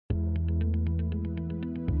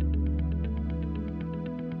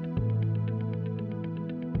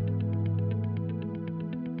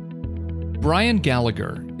Brian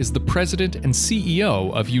Gallaghe is the president and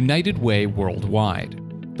CEO of United Way Worldwide,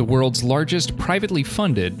 the world's largest privately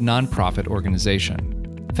funded nonprofit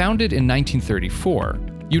organization. Founded in 1934,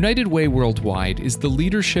 United Way Worldwide is the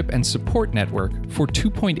leadership and support network for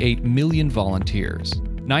 2.8 million volunteers,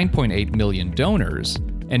 9.8 million donors,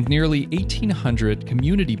 and nearly 1,800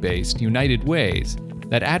 community-based United Ways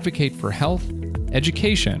that advocate for health,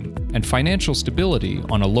 education, and financial stability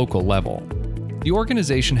on a local level. The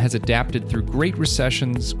organization has adapted through great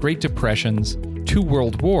recessions, Great Depressions, 2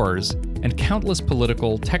 world wars, and countless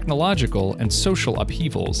political, technological, and social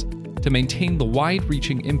upheavals to maintain the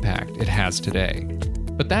wide-reaching impact it has today.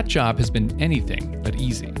 But that job has been anything but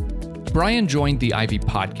easy. Brian joined the Ivy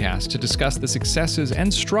podcast to discuss the successes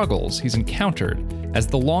and struggles he's encountered as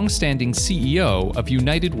the long-standing CEO of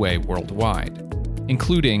United Way Worldwide,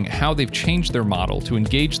 including how they've changed their model to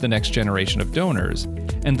engage the next generation of donors,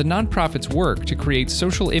 and the nonprofit's work to create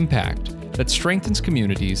social impact that strengthens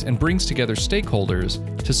communities and brings together stakeholders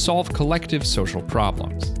to solve collective social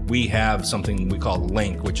problems. We have something we call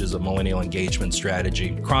LINK, which is a millennial engagement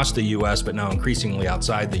strategy across the U.S., but now increasingly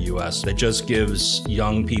outside the U.S., that just gives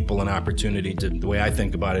young people an opportunity to, the way I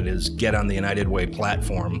think about it, is get on the United Way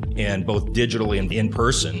platform, and both digitally and in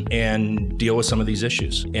person, and deal with some of these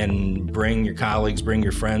issues. And bring your colleagues, bring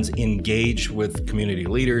your friends, engage with community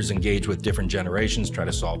leaders, engage with different generations, try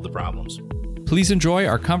to solve the problems. Please enjoy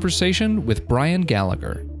our conversation with Brian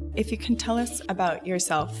Gallaghe. If you can tell us about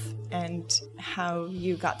yourself and how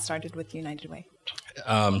you got started with United Way.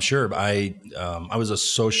 Sure. I was a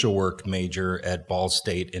social work major at Ball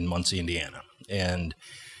State in Muncie, Indiana, and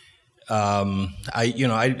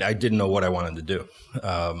I didn't know what I wanted to do.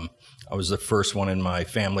 I was the first one in my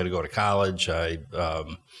family to go to college. I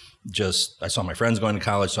saw my friends going to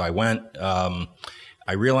college, so I went.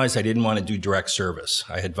 I realized I didn't want to do direct service.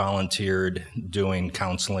 I had volunteered doing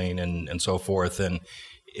counseling and so forth, and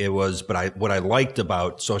what I liked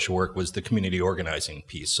about social work was the community organizing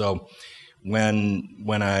piece. So when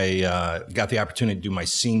I got the opportunity to do my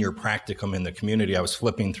senior practicum in the community, I was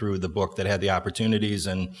flipping through the book that had the opportunities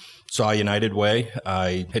and saw United Way.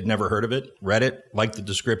 I had never heard of it, read it, liked the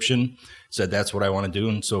description, said that's what I want to do.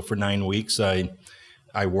 And so for 9 weeks,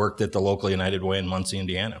 I worked at the local United Way in Muncie,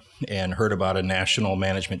 Indiana, and heard about a national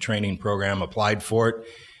management training program, applied for it,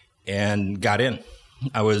 and got in.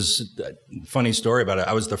 Funny story about it,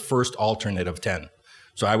 I was the first alternate of 10.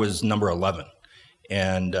 So I was number 11.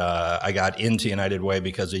 And I got into United Way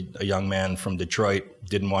because a young man from Detroit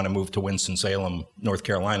didn't want to move to Winston-Salem, North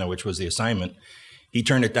Carolina, which was the assignment. He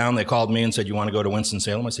turned it down. They called me and said, "You want to go to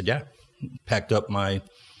Winston-Salem?" I said, "Yeah." Packed up my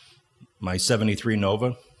 73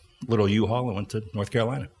 Nova, little U-Haul, and went to North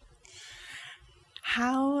Carolina.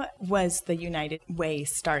 How was the United Way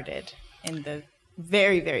started in the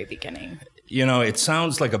very, very beginning? You know, it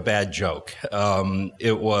sounds like a bad joke.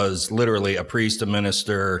 It was literally a priest, a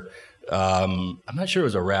minister. I'm not sure it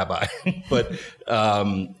was a rabbi, but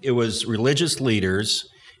it was religious leaders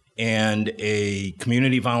and a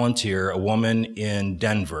community volunteer, a woman in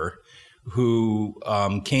Denver, who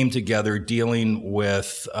came together dealing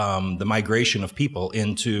with the migration of people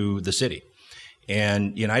into the city.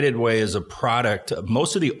 And United Way is a product,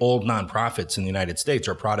 most of the old nonprofits in the United States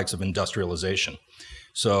are products of industrialization.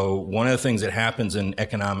 So one of the things that happens in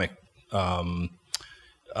economic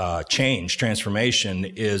transformation,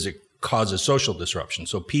 is it causes social disruption.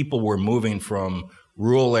 So people were moving from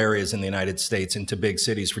rural areas in the United States into big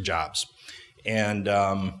cities for jobs. And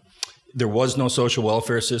there was no social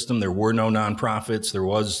welfare system. There were no nonprofits. There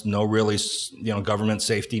was no really, government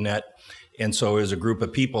safety net. And so it was a group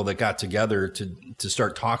of people that got together to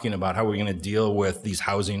start talking about how we're going to deal with these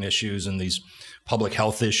housing issues and these public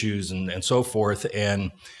health issues and so forth.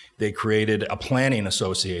 And they created a planning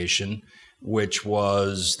association, which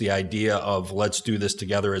was the idea of let's do this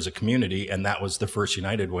together as a community. And that was the first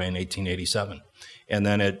United Way in 1887. And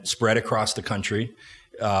then it spread across the country.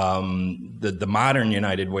 The modern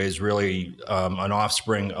United Way is really an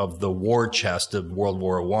offspring of the war chest of World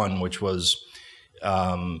War I, which was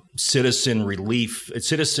citizen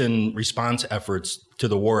response efforts to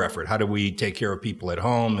the war effort. How do we take care of people at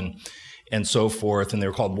home and so forth? And they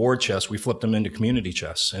were called war chests. We flipped them into community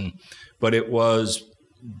chests. But it was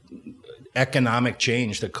economic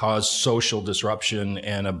change that caused social disruption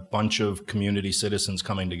and a bunch of community citizens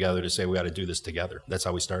coming together to say we got to do this together. That's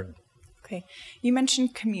how we started. Okay. You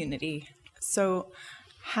mentioned community. So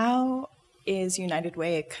how is United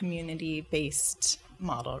Way a community-based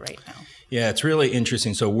model right now? Yeah, it's really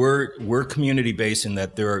interesting. So we're community-based in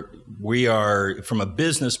that we are, from a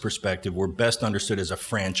business perspective, we're best understood as a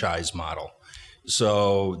franchise model.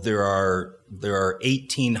 So there are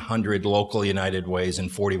 1,800 local United Ways in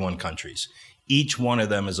 41 countries. Each one of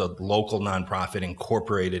them is a local nonprofit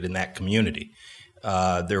incorporated in that community.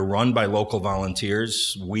 They're run by local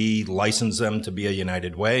volunteers. We license them to be a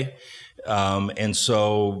United Way. And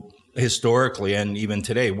so historically and even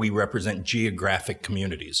today, we represent geographic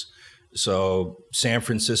communities. So San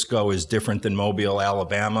Francisco is different than Mobile,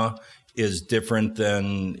 Alabama, is different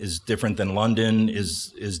than London,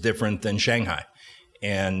 is different than Shanghai.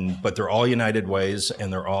 But they're all United Ways,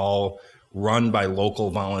 and they're all run by local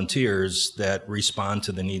volunteers that respond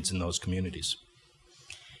to the needs in those communities.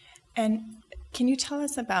 And can you tell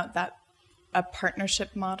us about a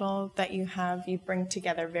partnership model that you have? You bring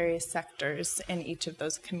together various sectors in each of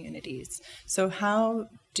those communities. So how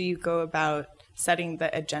do you go about setting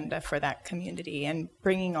the agenda for that community and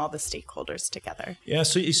bringing all the stakeholders together? Yeah,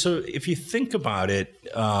 so if you think about it,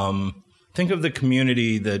 think of the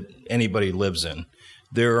community that anybody lives in.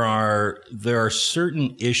 There are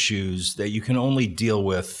certain issues that you can only deal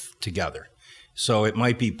with together. So it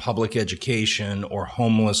might be public education or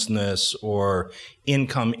homelessness or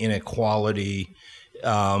income inequality.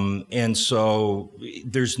 And so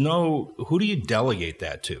who do you delegate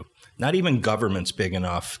that to? Not even government's big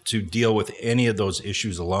enough to deal with any of those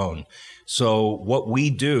issues alone. So what we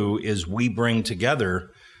do is we bring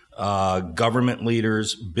together government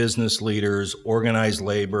leaders, business leaders, organized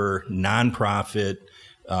labor, nonprofit,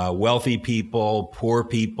 wealthy people, poor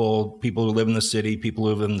people, people who live in the city, people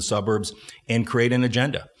who live in the suburbs, and create an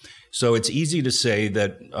agenda. So it's easy to say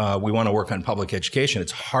that we want to work on public education.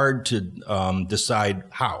 It's hard to decide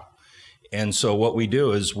how. And so what we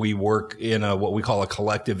do is we work in what we call a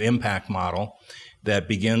collective impact model that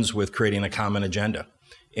begins with creating a common agenda.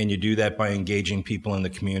 And you do that by engaging people in the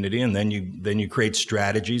community, and then you create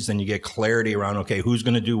strategies, then you get clarity around, okay, who's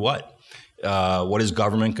going to do what? What is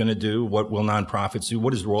government going to do? What will nonprofits do?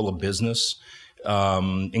 What is the role of business?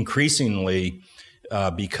 Increasingly,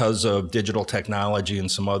 because of digital technology and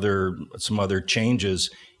some other changes,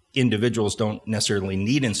 individuals don't necessarily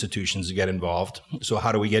need institutions to get involved. So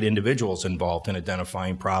how do we get individuals involved in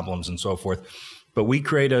identifying problems and so forth? But we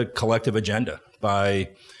create a collective agenda by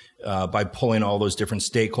pulling all those different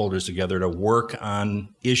stakeholders together to work on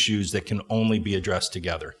issues that can only be addressed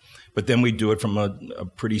together. But then we do it from a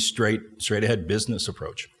pretty straight ahead business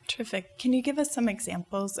approach. Terrific. Can you give us some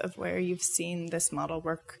examples of where you've seen this model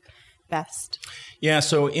work best? Yeah,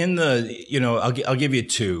 so I'll give you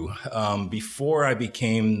two. Before I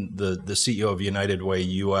became the CEO of United Way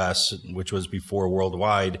US, which was before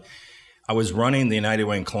Worldwide, I was running the United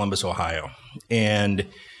Way in Columbus, Ohio. And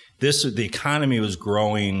the economy was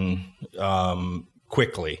growing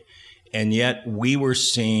quickly. And yet we were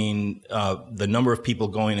seeing the number of people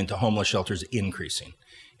going into homeless shelters increasing.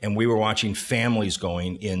 And we were watching families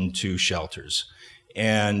going into shelters.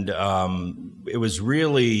 And it was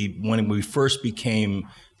really when we first became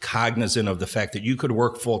cognizant of the fact that you could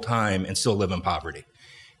work full time and still live in poverty.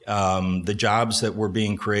 The jobs that were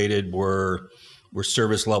being created were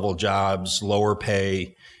service level jobs, lower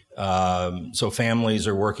pay. So families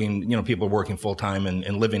are working, people are working full time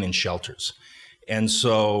and living in shelters. And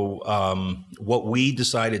so what we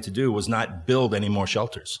decided to do was not build any more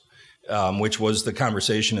shelters, which was the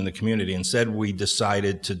conversation in the community. Instead, we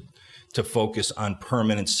decided to focus on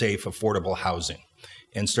permanent, safe, affordable housing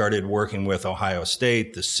and started working with Ohio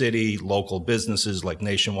State, the city, local businesses like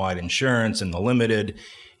Nationwide Insurance and The Limited.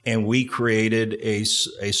 And we created a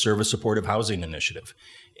service supportive housing initiative.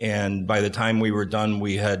 And by the time we were done,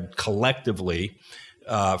 we had collectively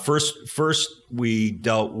First, we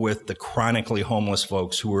dealt with the chronically homeless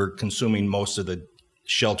folks who were consuming most of the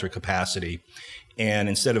shelter capacity. And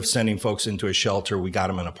instead of sending folks into a shelter, we got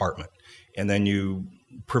them an apartment. And then you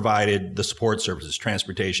provided the support services,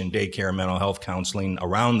 transportation, daycare, mental health counseling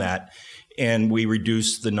around that. And we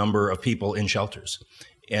reduced the number of people in shelters.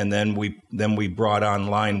 And then we brought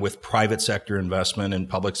online with private sector investment and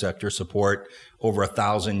public sector support over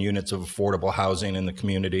 1,000 units of affordable housing in the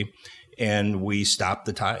community. And we stopped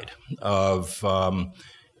the tide of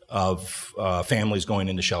families going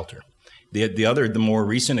into shelter. The more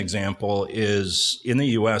recent example is in the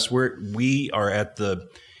U.S. We're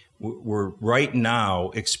right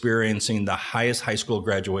now experiencing the highest high school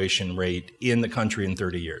graduation rate in the country in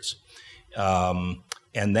 30 years,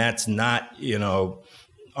 and that's not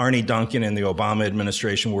Arne Duncan and the Obama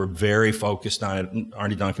administration were very focused on it.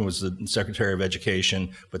 Arne Duncan was the Secretary of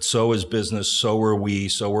Education, but so was business, so were we,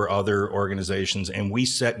 so were other organizations. And we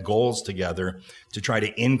set goals together to try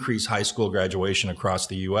to increase high school graduation across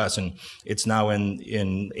the U.S. And it's now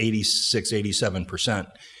in 86, 87%.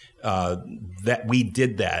 That we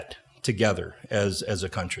did that together as a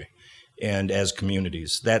country. and as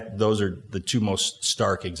communities. Those are the two most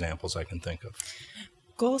stark examples I can think of.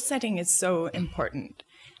 Goal setting is so important.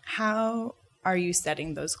 How are you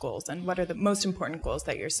setting those goals, and what are the most important goals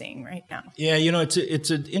that you're seeing right now? Yeah,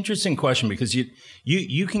 it's an interesting question, because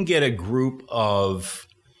you can get a group of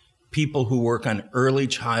people who work on early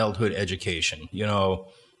childhood education,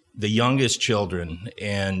 the youngest children,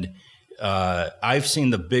 and I've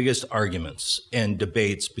seen the biggest arguments and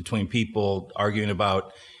debates between people arguing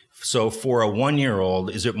about, so for a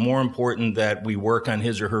 1-year-old, is it more important that we work on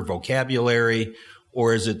his or her vocabulary,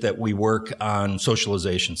 or is it that we work on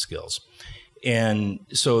socialization skills? And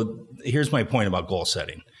so here's my point about goal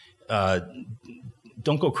setting.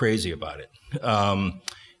 Don't go crazy about it.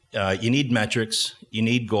 You need metrics, you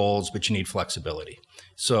need goals, but you need flexibility.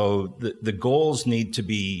 So the goals need to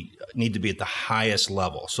be at the highest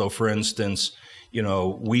level. So for instance,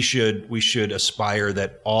 we should aspire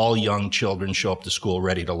that all young children show up to school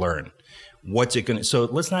ready to learn. What's it going to? So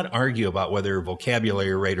let's not argue about whether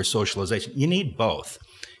vocabulary rate or socialization. You need both.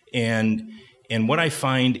 And what I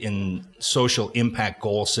find in social impact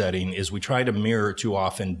goal setting is we try to mirror too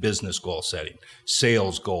often business goal setting,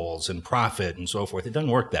 sales goals and profit and so forth. It doesn't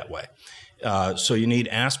work that way. So you need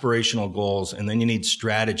aspirational goals, and then you need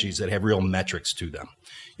strategies that have real metrics to them.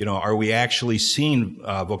 Are we actually seeing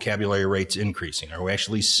vocabulary rates increasing? Are we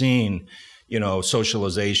actually seeing,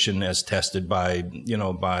 socialization as tested by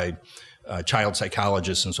child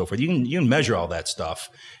psychologists and so forth? You can measure all that stuff.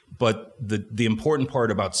 But the important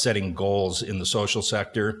part about setting goals in the social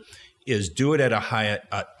sector is do it at a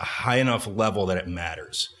high enough level that it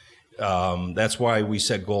matters. That's why we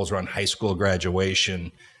set goals around high school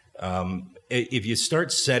graduation. If you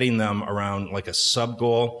start setting them around like a sub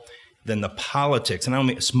goal, then the politics, and I don't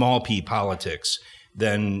mean small p politics,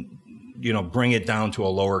 then bring it down to a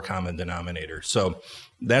lower common denominator. So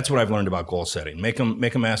that's what I've learned about goal setting. Make them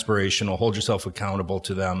aspirational, hold yourself accountable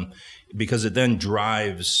to them, because it then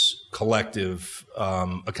drives collective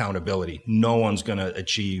accountability. No one's going to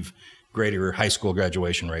achieve greater high school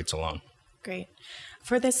graduation rates alone. Great.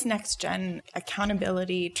 For this next gen,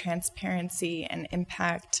 accountability, transparency, and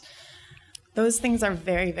impact, those things are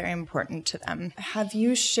very, very important to them. Have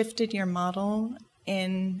you shifted your model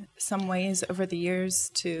in some ways over the years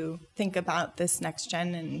to think about this next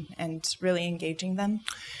gen and really engaging them?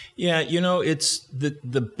 Yeah, it's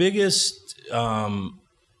the biggest,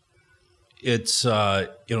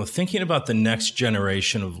 thinking about the next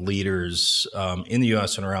generation of leaders in the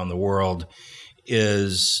U.S. and around the world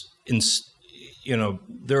is,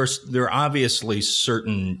 there are obviously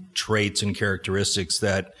certain traits and characteristics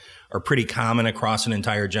that are pretty common across an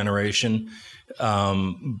entire generation.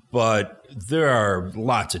 But there are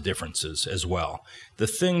lots of differences as well. The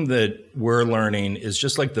thing that we're learning is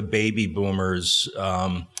just like the baby boomers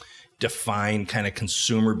define kind of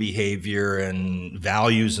consumer behavior and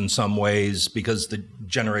values in some ways because the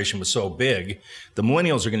generation was so big, the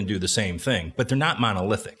millennials are going to do the same thing, but they're not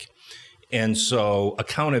monolithic. And so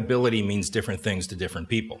accountability means different things to different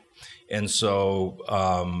people. And so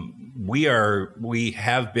we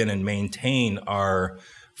have been and maintain our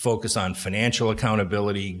focus on financial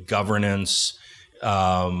accountability, governance,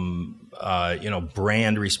 brand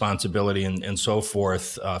responsibility, and so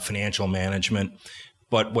forth, financial management.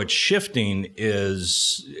 But what's shifting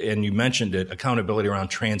is, and you mentioned it, accountability around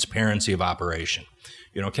transparency of operation.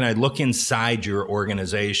 Can I look inside your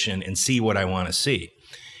organization and see what I want to see?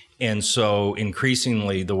 And so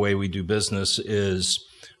increasingly, the way we do business is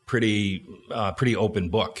pretty open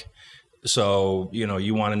book. So,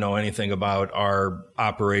 you want to know anything about our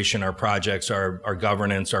operation, our projects, our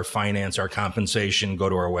governance, our finance, our compensation, go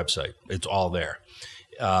to our website. It's all there.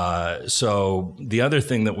 So the other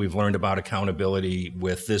thing that we've learned about accountability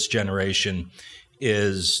with this generation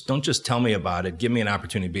is don't just tell me about it, give me an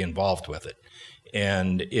opportunity to be involved with it.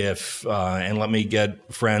 And and let me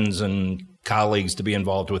get friends and colleagues to be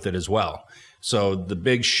involved with it as well. So the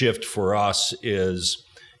big shift for us is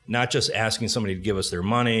not just asking somebody to give us their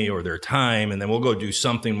money or their time, and then we'll go do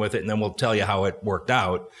something with it, and then we'll tell you how it worked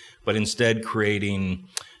out, but instead creating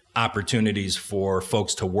opportunities for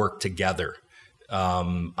folks to work together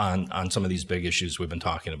on some of these big issues we've been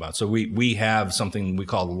talking about. So we have something we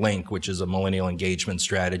call LINK, which is a millennial engagement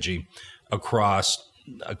strategy across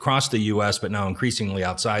the U.S., but now increasingly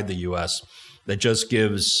outside the U.S., that just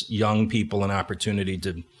gives young people an opportunity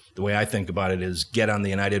to, the way I think about it, is get on the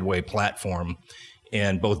United Way platform,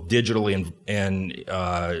 and both digitally and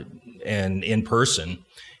in person,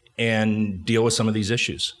 and deal with some of these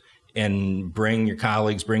issues. And bring your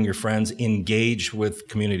colleagues, bring your friends, engage with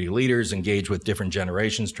community leaders, engage with different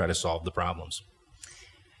generations, try to solve the problems.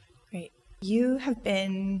 Great. You have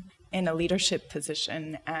been in a leadership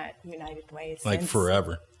position at United Way since like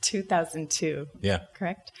forever. 2002. Yeah.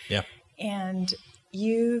 Correct? Yeah. And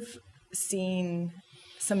you've seen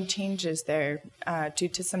some changes there due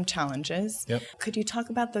to some challenges. Yep. Could you talk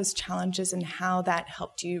about those challenges and how that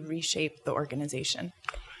helped you reshape the organization?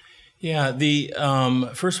 Yeah,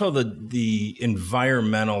 first of all, the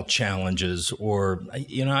environmental challenges, or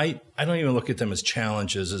I don't even look at them as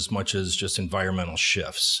challenges as much as just environmental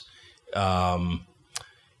shifts. In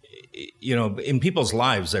people's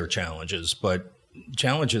lives, they're challenges, but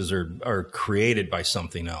challenges are created by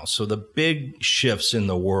something else. So the big shifts in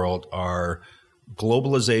the world are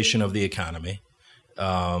globalization of the economy,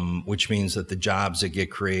 which means that the jobs that get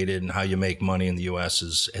created and how you make money in the U.S.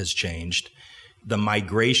 has changed. The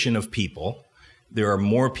migration of people. There are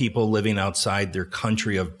more people living outside their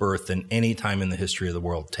country of birth than any time in the history of the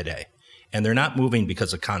world today. And they're not moving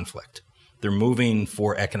because of conflict. They're moving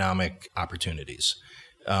for economic opportunities.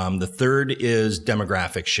 The third is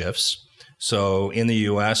demographic shifts. So in the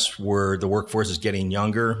U.S., where the workforce is getting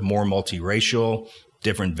younger, more multiracial,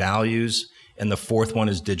 different values. And the fourth one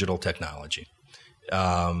is digital technology.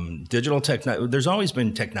 There's always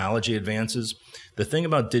been technology advances. The thing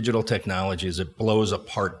about digital technology is it blows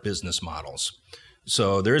apart business models.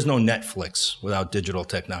 So there is no Netflix without digital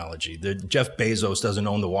technology. Jeff Bezos doesn't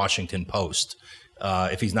own the Washington Post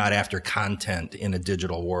if he's not after content in a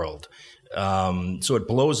digital world. So it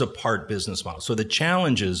blows apart business models. So the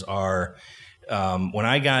challenges are when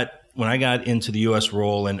I got into the U.S.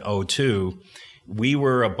 role in 2002, we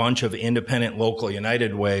were a bunch of independent local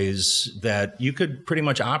United Ways that you could pretty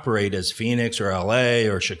much operate as Phoenix or LA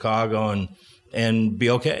or Chicago and be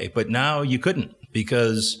okay. But now you couldn't,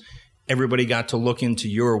 because everybody got to look into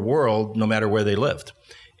your world no matter where they lived.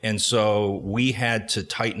 And so we had to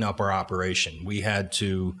tighten up our operation. We had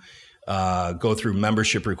to go through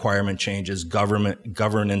membership requirement changes,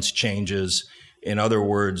 governance changes. In other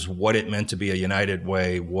words, what it meant to be a United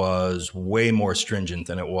Way was way more stringent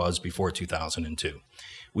than it was before 2002.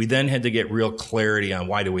 We then had to get real clarity on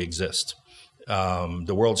why do we exist.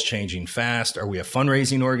 The world's changing fast. Are we a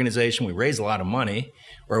fundraising organization? We raise a lot of money.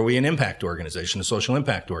 Or are we an impact organization, a social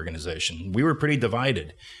impact organization? We were pretty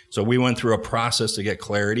divided. So we went through a process to get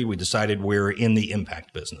clarity. We decided we were in the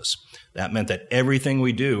impact business. That meant that everything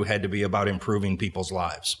we do had to be about improving people's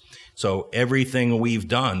lives. So everything we've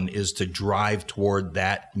done is to drive toward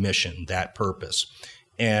that mission, that purpose.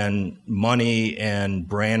 And money and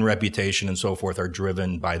brand reputation and so forth are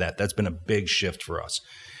driven by that. That's been a big shift for us.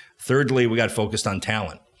 Thirdly, we got focused on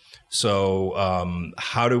talent. So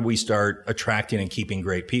how do we start attracting and keeping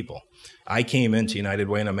great people? I came into United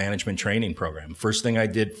Way in a management training program. First thing I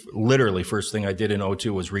did in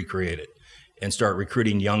 2002 was recreate it and start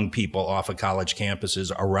recruiting young people off of college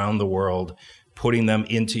campuses around the world, putting them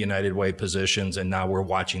into United Way positions, and now we're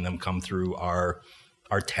watching them come through our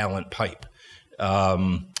talent pipe.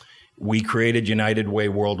 We created United Way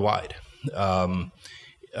worldwide.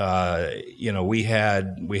 We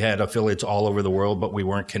had affiliates all over the world, but we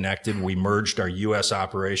weren't connected. We merged our U.S.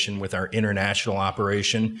 operation with our international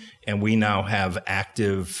operation, and we now have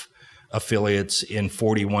active affiliates in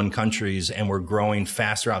 41 countries, and we're growing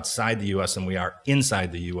faster outside the U.S. than we are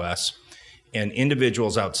inside the U.S. And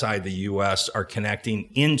individuals outside the U.S. are connecting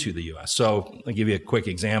into the U.S. So I'll give you a quick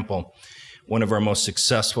example. One of our most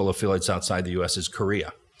successful affiliates outside the U.S. is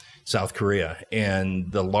South Korea.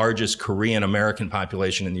 And the largest Korean American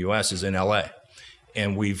population in the U.S. is in LA.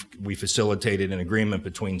 And we facilitated an agreement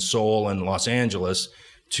between Seoul and Los Angeles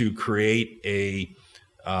to create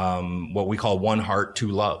what we call One Heart, Two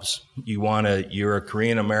Loves. You're a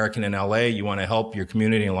Korean American in LA, you want to help your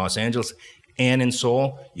community in Los Angeles and in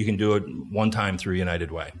Seoul, you can do it one time through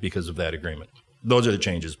United Way because of that agreement. Those are the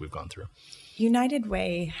changes we've gone through. United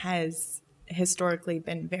Way has historically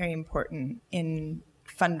been very important in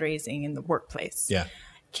fundraising in the workplace. Yeah.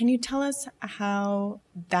 Can you tell us how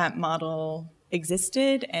that model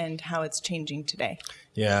existed and how it's changing today?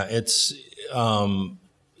 Yeah, it's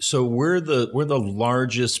so we're the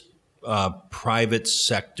largest private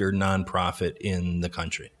sector nonprofit in the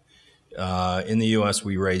country. In the U.S.,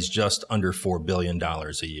 we raise just under $4 billion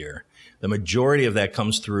a year. The majority of that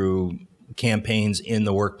comes through campaigns in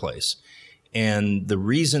the workplace. And the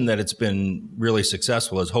reason that it's been really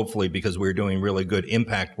successful is hopefully because we're doing really good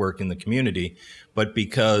impact work in the community, but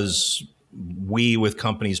because we with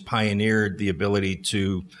companies pioneered the ability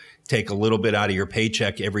to take a little bit out of your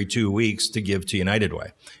paycheck every 2 weeks to give to United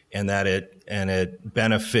Way, and that it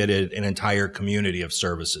benefited an entire community of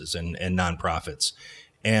services and nonprofits.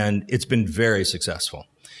 And it's been very successful.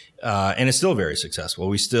 And it's still very successful.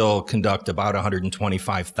 We still conduct about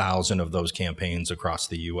 125,000 of those campaigns across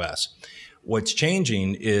the U.S. What's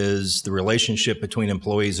changing is the relationship between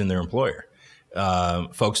employees and their employer.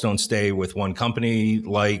 Folks don't stay with one company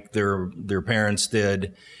like their parents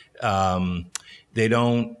did. They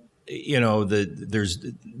don't,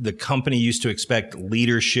 the company used to expect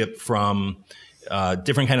leadership from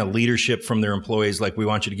different kind of leadership from their employees. Like, we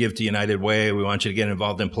want you to give to United Way. We want you to get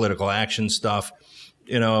involved in political action stuff.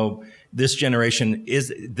 This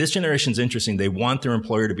generation's interesting. They want their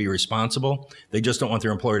employer to be responsible. They just don't want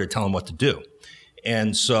their employer to tell them what to do.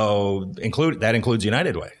 And so that includes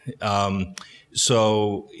United Way.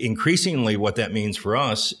 So increasingly what that means for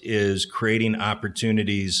us is creating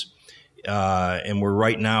opportunities. And we're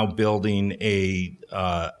right now building an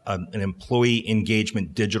employee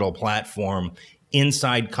engagement digital platform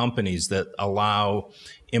inside companies that allow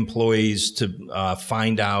employees to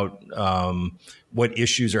find out what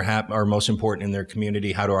issues are most important in their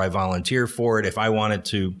community. How do I volunteer for it? If I wanted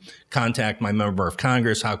to contact my member of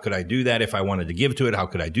Congress, how could I do that? If I wanted to give to it, how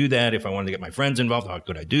could I do that? If I wanted to get my friends involved, how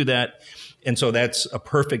could I do that? And so that's a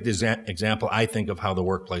perfect example, I think, of how the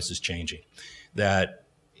workplace is changing.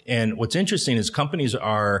 And what's interesting is companies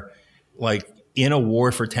are like in a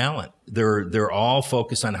war for talent. They're all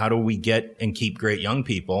focused on how do we get and keep great young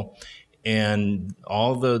people. And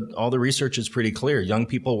all the research is pretty clear. Young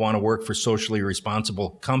people want to work for socially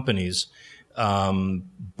responsible companies,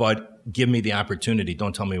 but give me the opportunity.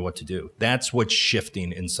 Don't tell me what to do. That's what's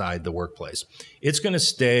shifting inside the workplace. It's going to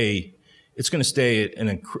stay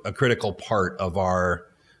a critical part of our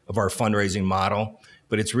fundraising model.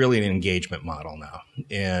 But it's really an engagement model now,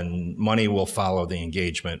 and money will follow the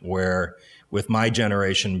engagement. Where with my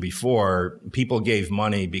generation before, people gave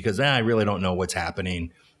money because I really don't know what's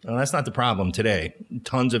happening. Well, that's not the problem today.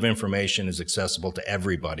 Tons of information is accessible to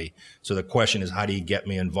everybody. So the question is, how do you get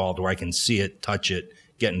me involved where I can see it, touch it,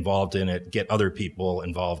 get involved in it, get other people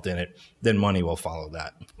involved in it? Then money will follow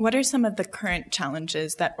that. What are some of the current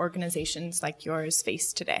challenges that organizations like yours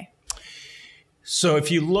face today? So if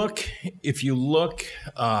you look in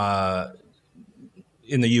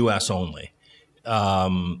the U.S. only,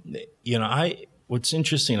 what's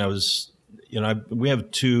interesting, we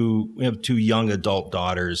have two young adult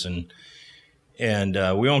daughters, and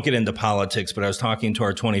we won't get into politics, but I was talking to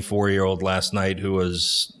our 24-year-old last night who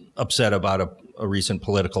was upset about a recent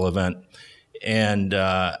political event. And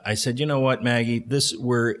I said, you know what, Maggie,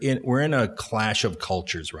 we're in a clash of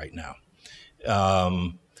cultures right now.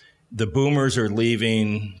 The boomers are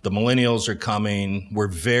leaving. The millennials are coming. We're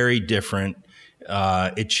very different.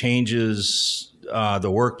 It changes the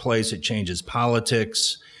workplace. It changes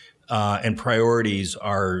politics, and priorities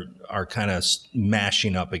are kind of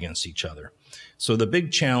mashing up against each other. So the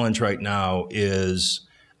big challenge right now is,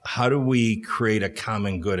 how do we create a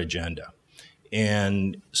common good agenda?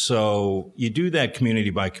 And so you do that community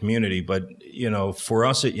by community. But for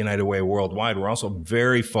us at United Way Worldwide, we're also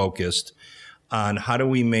very focused on how do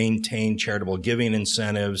we maintain charitable giving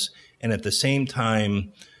incentives and at the same time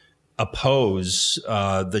oppose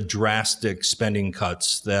the drastic spending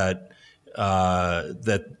cuts that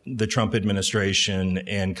the Trump administration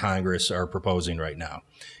and Congress are proposing right now.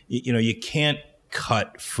 You can't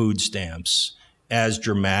cut food stamps as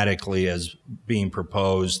dramatically as being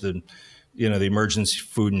proposed, the Emergency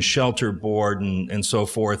Food and Shelter Board and so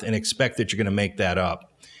forth, and expect that you're going to make that up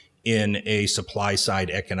in a supply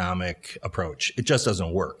side economic approach. It just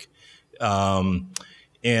doesn't work.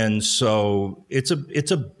 And so it's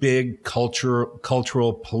a big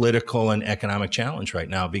cultural, political, and economic challenge right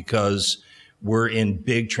now because we're in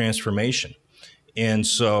big transformation. And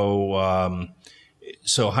so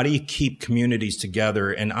how do you keep communities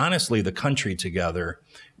together and honestly the country together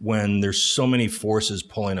when there's so many forces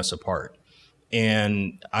pulling us apart?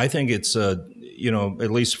 And I think it's at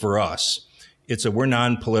least for us, we're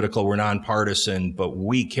non-political, we're nonpartisan, but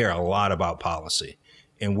we care a lot about policy,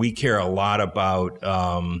 and we care a lot about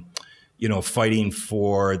fighting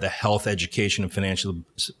for the health, education, and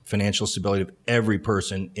financial stability of every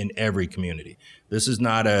person in every community. This is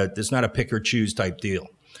not a pick or choose type deal.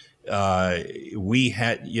 We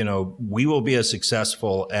will be as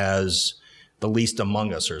successful as the least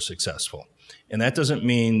among us are successful, and that doesn't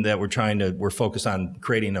mean that we're focused on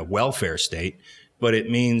creating a welfare state. But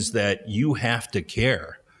it means that you have to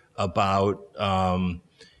care about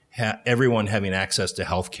everyone having access to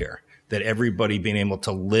health care, that everybody being able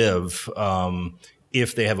to live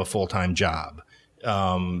if they have a full-time job,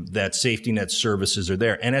 that safety net services are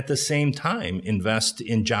there. And at the same time, invest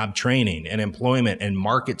in job training and employment and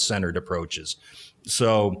market-centered approaches.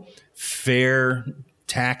 So fair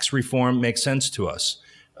tax reform makes sense to us.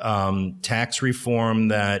 Tax reform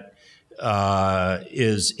that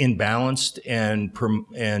is imbalanced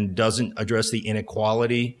and doesn't address the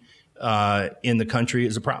inequality in the country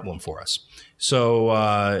is a problem for us.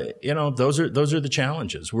 So those are the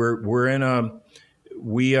challenges. We'll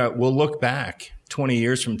look back 20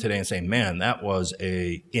 years from today and say, man, that was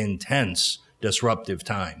a intense, disruptive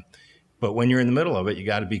time. But when you're in the middle of it, you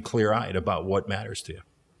got to be clear-eyed about what matters to you.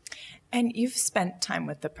 And you've spent time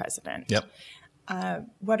with the president. Yep.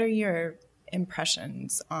 What are your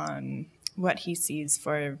impressions on what he sees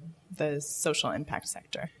for the social impact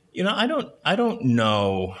sector? I don't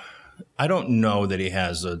know that he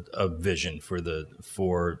has a vision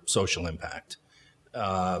for social impact.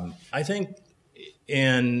 I think,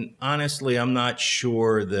 and honestly, I'm not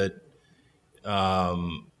sure that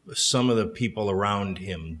some of the people around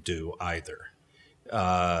him do either.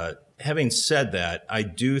 Having said that, I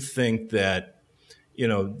do think that,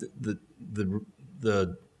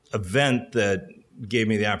 the event that gave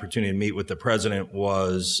me the opportunity to meet with the president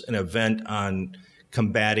was an event on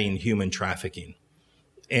combating human trafficking.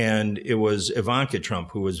 And it was Ivanka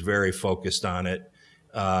Trump who was very focused on it.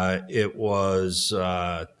 It was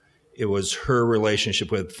her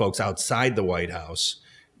relationship with folks outside the White House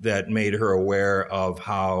that made her aware of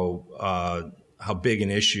how big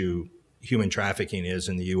an issue human trafficking is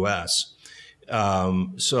in the U.S.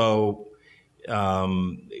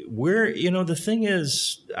 The thing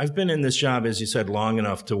is, I've been in this job, as you said, long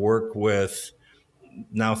enough to work with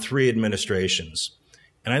now 3 administrations.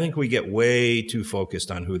 And I think we get way too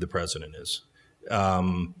focused on who the president is.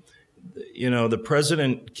 The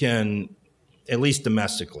president can, at least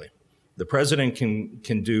domestically, the president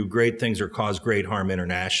can do great things or cause great harm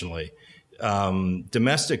internationally.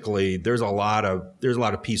 Domestically, there's a lot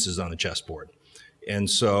of pieces on the chessboard. And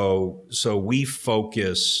so we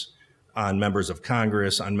focus on members of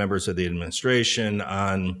Congress, on members of the administration,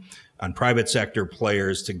 on private sector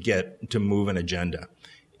players to move an agenda.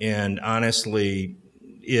 And honestly,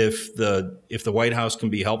 if the White House can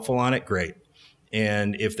be helpful on it, great.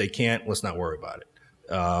 And if they can't, let's not worry about it,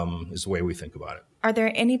 is the way we think about it. Are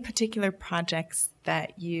there any particular projects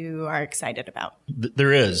that you are excited about?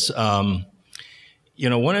 There is. One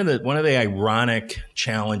of the ironic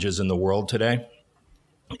challenges in the world today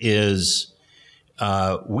is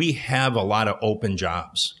we have a lot of open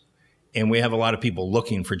jobs, and we have a lot of people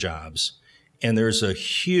looking for jobs. And there's a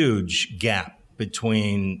huge gap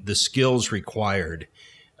between the skills required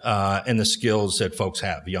and the skills that folks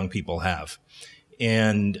have, young people have.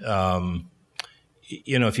 And,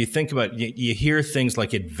 if you think about it, you hear things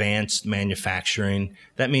like advanced manufacturing.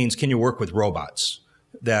 That means, can you work with robots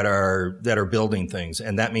that are building things?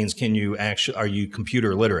 And that means, are you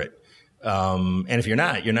computer literate? And if you're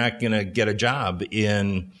not going to get a job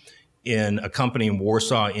in a company in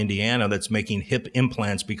Warsaw, Indiana, that's making hip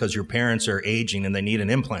implants because your parents are aging and they need an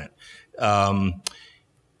implant. And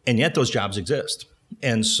yet those jobs exist.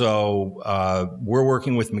 And so we're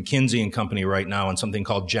working with McKinsey and Company right now on something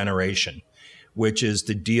called Generation, which is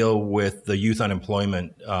to deal with the youth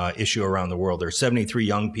unemployment issue around the world. There are 73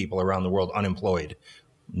 young people around the world unemployed,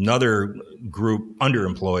 another group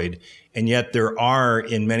underemployed, and yet there are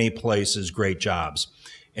in many places great jobs.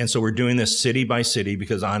 And so we're doing this city by city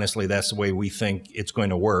because honestly, that's the way we think it's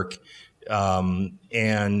going to work.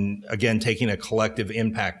 And again, taking a collective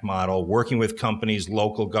impact model, working with companies,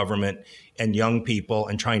 local government, and young people,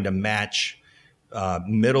 and trying to match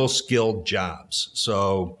middle skilled jobs.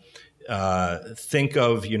 So think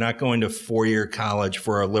of, you're not going to 4-year college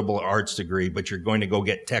for a liberal arts degree, but you're going to go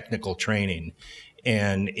get technical training,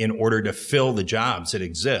 and in order to fill the jobs that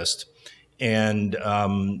exist. And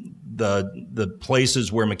the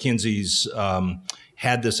places where McKinsey's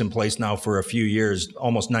had this in place now for a few years,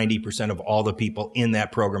 almost 90% of all the people in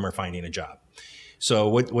that program are finding a job. So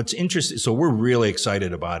what's interesting, so we're really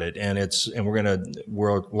excited about it, and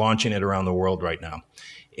we're launching it around the world right now.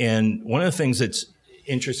 And one of the things that's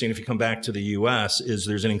interesting, if you come back to the U.S., is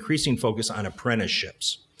there's an increasing focus on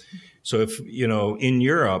apprenticeships. So if, in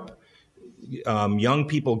Europe, young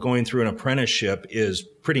people going through an apprenticeship is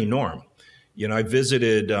pretty norm. I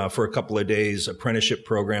visited for a couple of days apprenticeship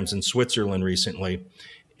programs in Switzerland recently.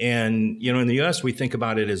 And, in the U.S., we think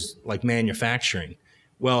about it as like manufacturing.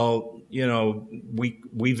 Well,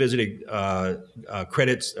 we visited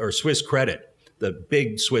Credits or Swiss Credit, the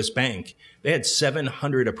big Swiss bank. They had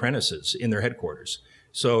 700 apprentices in their headquarters.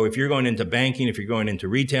 So if you're going into banking, if you're going into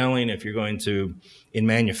retailing, if you're going in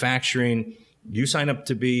manufacturing, you sign up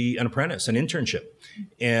to be an apprentice, an internship.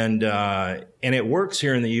 And it works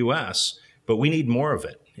here in the U.S., but we need more of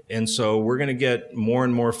it. And so we're going to get more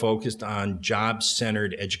and more focused on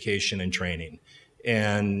job-centered education and training.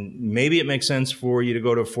 And maybe it makes sense for you to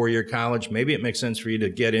go to a 4-year college. Maybe it makes sense for you to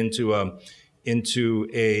get into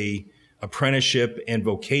a apprenticeship and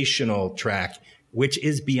vocational track which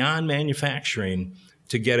is beyond manufacturing,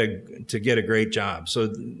 to get a great job. So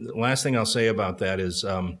the last thing I'll say about that is,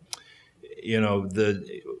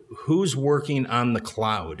 who's working on the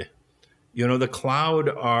cloud? The cloud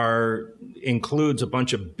includes a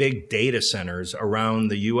bunch of big data centers around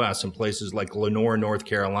the U.S. in places like Lenore, North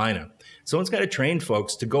Carolina. Someone's got to train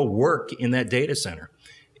folks to go work in that data center.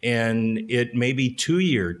 And it may be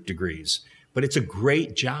 2-year degrees, but it's a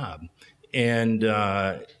great job. And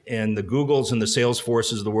the Googles and the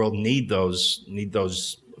Salesforces of the world need those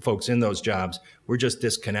folks in those jobs. We're just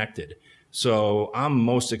disconnected. So I'm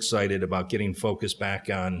most excited about getting focused back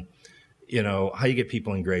on, how you get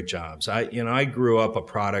people in great jobs. I grew up a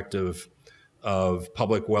product of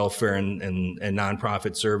public welfare and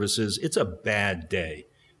nonprofit services. It's a bad day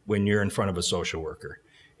when you're in front of a social worker.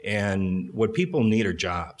 And what people need are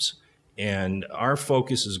jobs. And our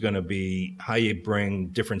focus is going to be how you bring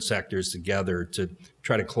different sectors together to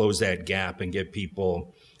try to close that gap and get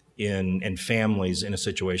people and families in a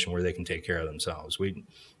situation where they can take care of themselves.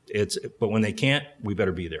 But when they can't, we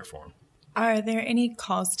better be there for them. Are there any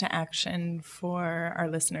calls to action for our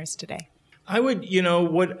listeners today? I would,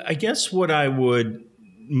 what I would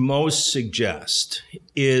most suggest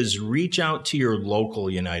is reach out to your local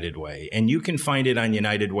United Way, and you can find it on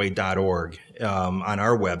unitedway.org on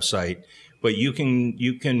our website. But you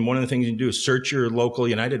can one of the things you can do is search your local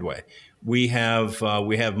United Way. We have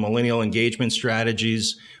millennial engagement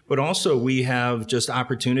strategies, but also we have just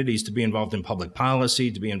opportunities to be involved in public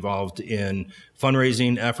policy, to be involved in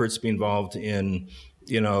fundraising efforts, to be involved in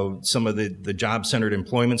some of the job-centered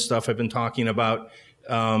employment stuff I've been talking about.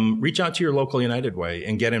 Reach out to your local United Way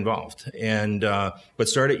and get involved. But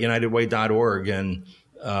start at unitedway.org and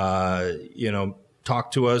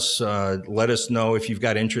talk to us. Let us know if you've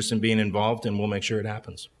got interest in being involved, and we'll make sure it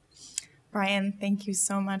happens. Brian, thank you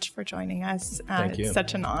so much for joining us. Thank you. It's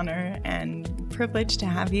such an honor and privilege to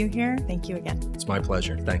have you here. Thank you again. It's my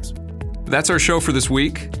pleasure. Thanks. That's our show for this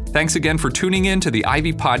week. Thanks again for tuning in to the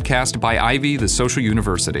Ivy Podcast by Ivy, the Social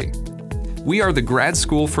University. We are the Grad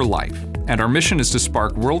School for Life, and our mission is to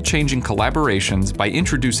spark world-changing collaborations by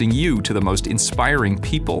introducing you to the most inspiring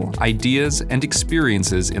people, ideas, and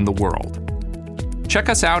experiences in the world. Check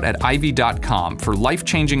us out at ivy.com for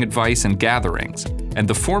life-changing advice and gatherings, and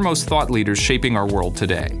the foremost thought leaders shaping our world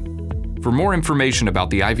today. For more information about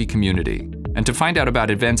the Ivy community, and to find out about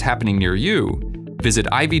events happening near you, visit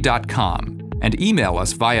ivy.com and email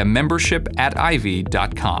us via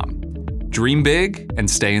membership@ivy.com. Dream big and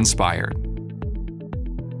stay inspired.